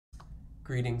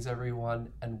Greetings everyone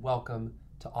and welcome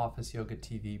to Office Yoga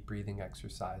TV breathing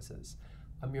exercises.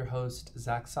 I'm your host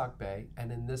SacBe,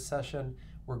 and in this session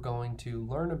we're going to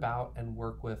learn about and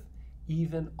work with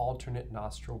even alternate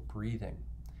nostril breathing.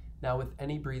 Now with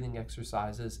any breathing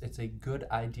exercises, it's a good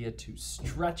idea to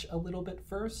stretch a little bit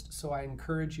first, so I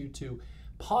encourage you to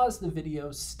pause the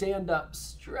video, stand up,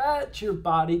 stretch your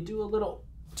body, do a little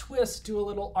twist, do a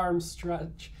little arm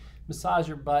stretch, massage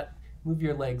your butt, move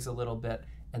your legs a little bit,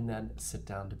 and then sit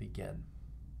down to begin.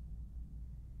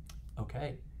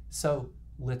 Okay, so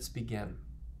let's begin.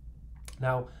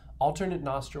 Now, alternate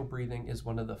nostril breathing is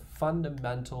one of the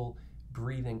fundamental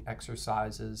breathing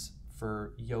exercises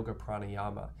for yoga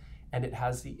pranayama, and it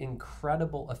has the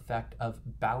incredible effect of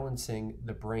balancing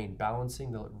the brain,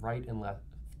 balancing the right and left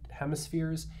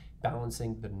hemispheres,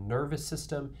 balancing the nervous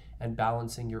system, and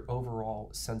balancing your overall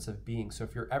sense of being. So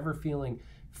if you're ever feeling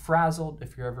frazzled,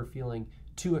 if you're ever feeling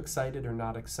too excited or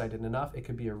not excited enough, it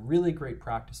could be a really great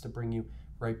practice to bring you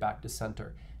right back to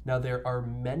center. Now, there are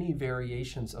many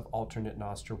variations of alternate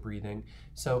nostril breathing.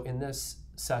 So in this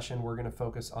session, we're going to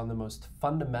focus on the most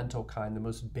fundamental kind, the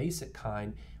most basic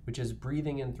kind, which is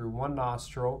breathing in through one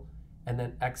nostril and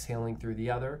then exhaling through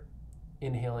the other,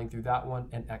 inhaling through that one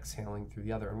and exhaling through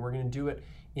the other. And we're going to do it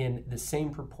in the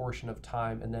same proportion of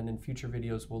time. And then in future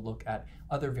videos, we'll look at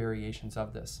other variations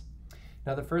of this.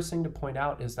 Now, the first thing to point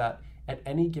out is that at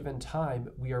any given time,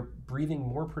 we are breathing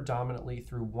more predominantly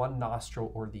through one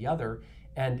nostril or the other,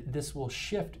 and this will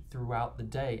shift throughout the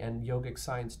day. And yogic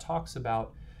science talks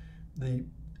about the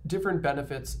different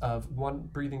benefits of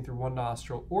breathing through one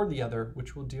nostril or the other,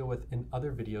 which we'll deal with in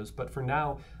other videos. But for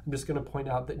now, I'm just going to point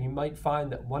out that you might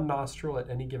find that one nostril at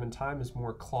any given time is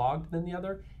more clogged than the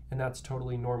other, and that's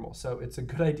totally normal. So it's a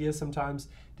good idea sometimes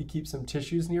to keep some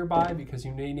tissues nearby because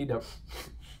you may need to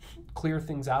clear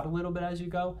things out a little bit as you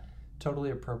go.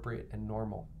 Totally appropriate and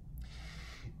normal.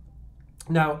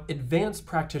 Now, advanced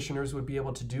practitioners would be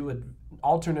able to do an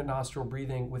alternate nostril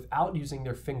breathing without using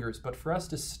their fingers, but for us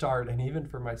to start, and even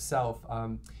for myself,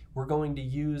 we're going to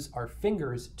use our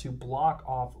fingers to block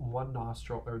off one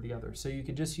nostril or the other. So you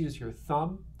could just use your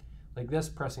thumb like this,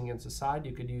 pressing against the side.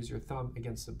 You could use your thumb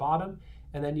against the bottom,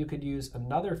 and then you could use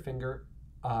another finger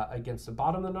against the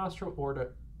bottom of the nostril or to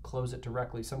close it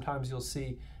directly. Sometimes you'll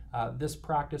see this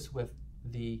practice with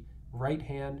the right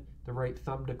hand, the right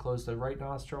thumb to close the right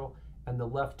nostril, and the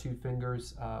left two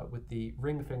fingers with the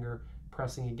ring finger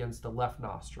pressing against the left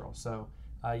nostril. So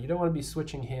you don't want to be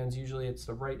switching hands. Usually it's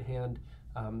the right hand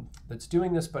that's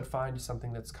doing this, but find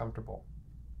something that's comfortable.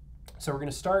 So we're going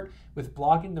to start with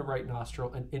blocking the right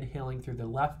nostril and inhaling through the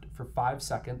left for 5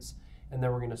 seconds, and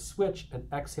then we're going to switch and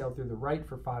exhale through the right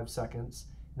for 5 seconds,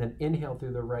 and then inhale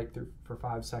through the right for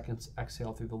 5 seconds,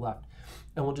 exhale through the left.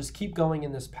 And we'll just keep going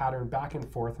in this pattern back and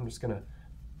forth. I'm just going to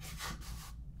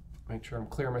make sure I'm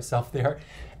clear myself there.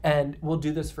 And we'll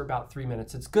do this for about 3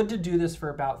 minutes. It's good to do this for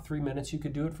about 3 minutes. You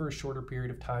could do it for a shorter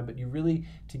period of time, but you really,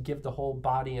 to give the whole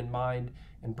body and mind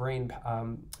and brain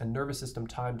and nervous system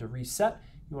time to reset,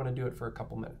 you want to do it for a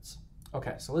couple minutes.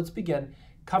 Okay, so let's begin.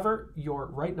 Cover your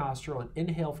right nostril and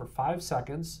inhale for 5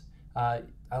 seconds.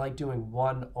 I like doing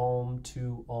 1 ohm,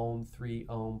 2 ohm, 3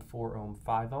 ohm, 4 ohm,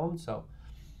 5 ohm. So,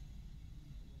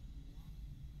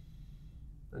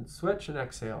 and switch and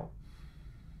exhale.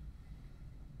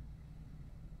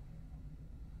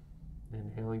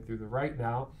 Inhaling through the right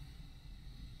now.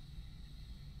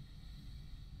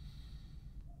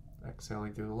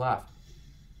 Exhaling through the left.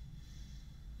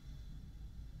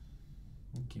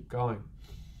 And keep going.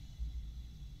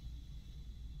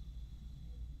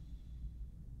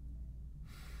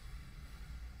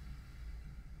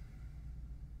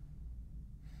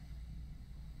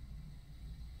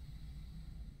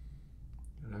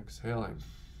 Exhaling.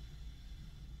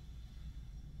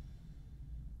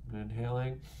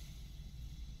 Inhaling.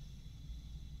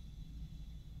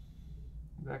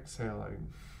 Exhaling.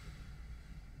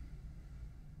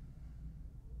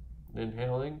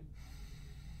 Inhaling.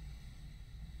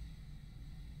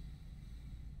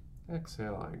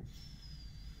 Exhaling.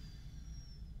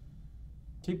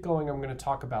 Keep going. I'm going to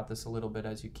talk about this a little bit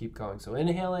as you keep going. So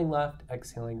inhaling left,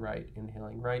 exhaling right,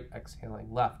 inhaling right,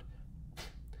 exhaling left.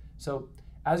 So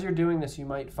as you're doing this, you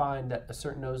might find that a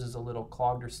certain nose is a little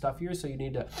clogged or stuffier, so you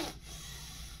need to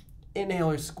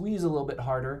inhale or squeeze a little bit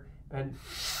harder, and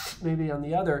maybe on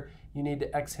the other, you need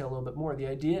to exhale a little bit more. The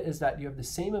idea is that you have the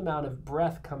same amount of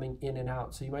breath coming in and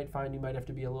out, so you might find you might have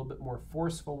to be a little bit more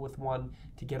forceful with one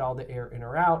to get all the air in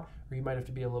or out, or you might have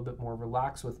to be a little bit more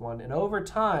relaxed with one. And over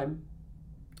time,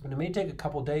 And it may take a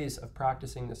couple days of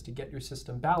practicing this to get your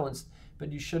system balanced,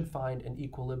 but you should find an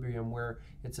equilibrium where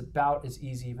it's about as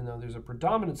easy, even though there's a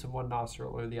predominance of one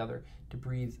nostril or the other, to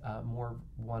breathe more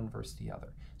one versus the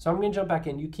other. So I'm going to jump back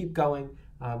in. You keep going.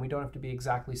 We don't have to be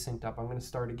exactly synced up. I'm going to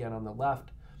start again on the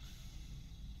left.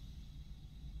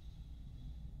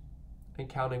 And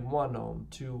counting 1 ohm,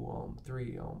 2 ohm,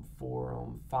 3 ohm, 4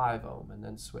 ohm, 5 ohm, and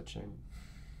then switching.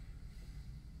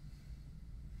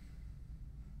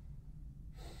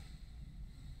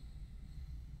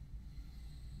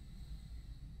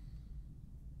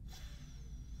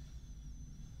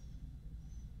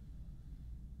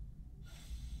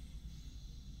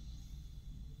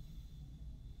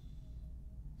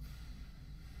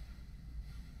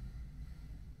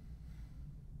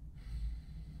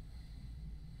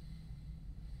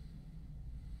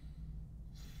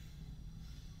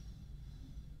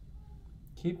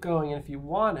 Keep going, and if you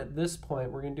want, at this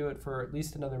point, we're going to do it for at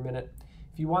least another minute.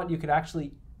 If you want, you could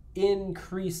actually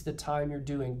increase the time you're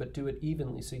doing, but do it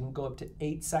evenly. So you can go up to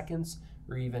 8 seconds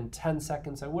or even 10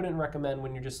 seconds. I wouldn't recommend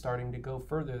when you're just starting to go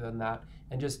further than that,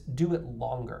 and just do it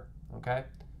longer, okay?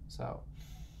 So.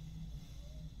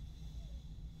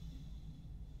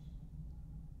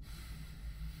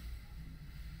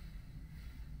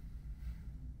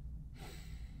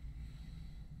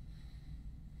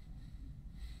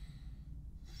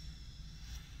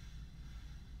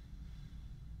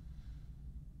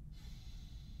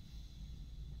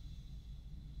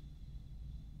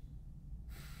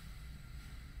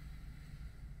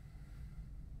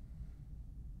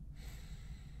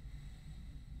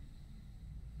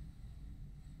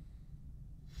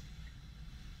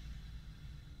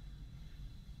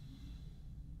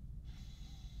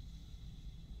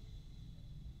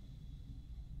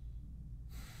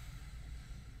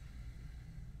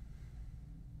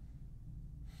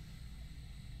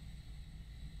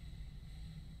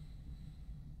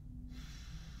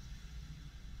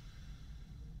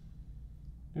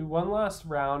 Do one last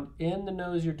round. In the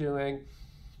nose you're doing.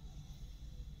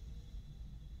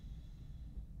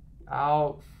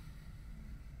 Out.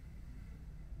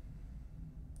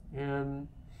 In.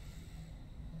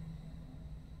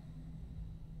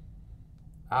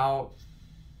 Out.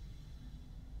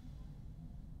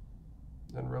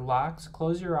 Then relax.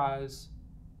 Close your eyes.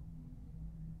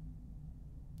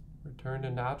 Return to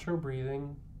natural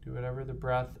breathing. Do whatever the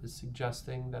breath is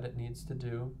suggesting that it needs to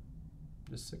do.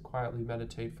 Just sit quietly,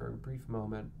 meditate for a brief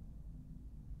moment.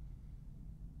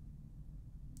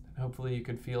 And hopefully you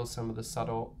can feel some of the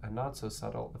subtle and not so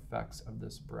subtle effects of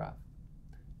this breath.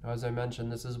 Now, as I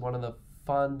mentioned, this is one of the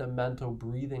fundamental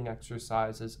breathing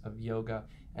exercises of yoga,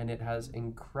 and it has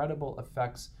incredible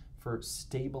effects for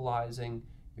stabilizing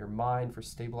your mind, for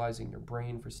stabilizing your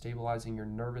brain, for stabilizing your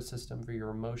nervous system, for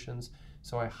your emotions.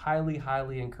 So I highly,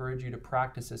 highly encourage you to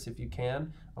practice this if you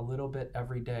can, a little bit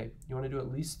every day. You want to do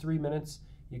at least 3 minutes.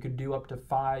 You could do up to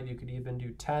 5. You could even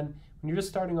do 10. When you're just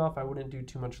starting off, I wouldn't do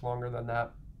too much longer than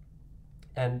that.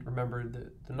 And remember,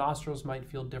 the nostrils might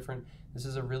feel different. This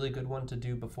is a really good one to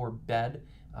do before bed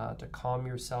to calm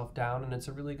yourself down. And it's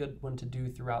a really good one to do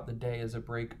throughout the day as a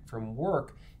break from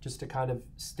work, just to kind of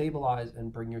stabilize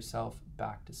and bring yourself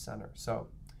back to center. So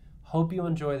hope you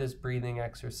enjoy this breathing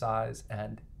exercise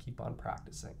and keep on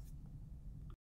practicing.